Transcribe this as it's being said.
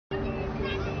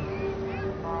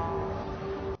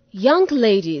Young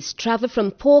ladies travel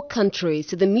from poor countries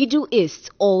to the Middle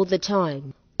East all the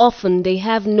time. Often they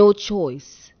have no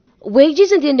choice.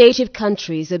 Wages in their native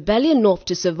countries are barely enough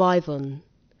to survive on.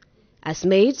 As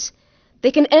maids,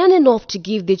 they can earn enough to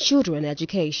give their children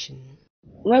education.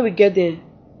 When we get there,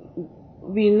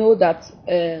 we know that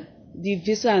the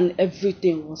visa and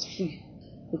everything was free,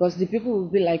 because the people will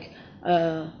be like,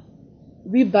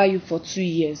 we buy you for 2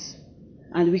 years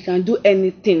and we can do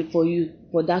anything for you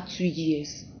for that 2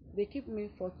 years. They keep me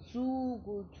for 2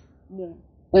 good months,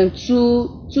 and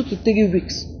 2 to 3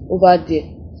 weeks over there,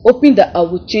 hoping that I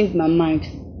would change my mind,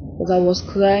 because I was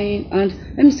crying. And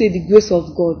let me say the grace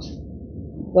of God,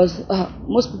 because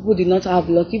most people did not have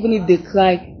luck, even if they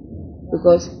cry,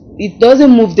 because it doesn't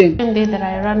move them. The day that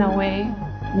I ran away,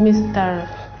 Mr.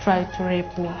 tried to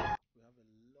rape me.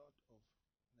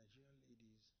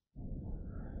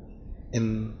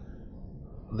 In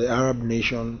the Arab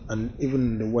nation and even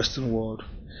in the Western world,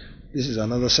 this is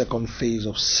another second phase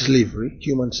of slavery,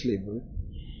 human slavery,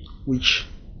 which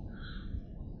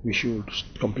we should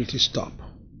completely stop.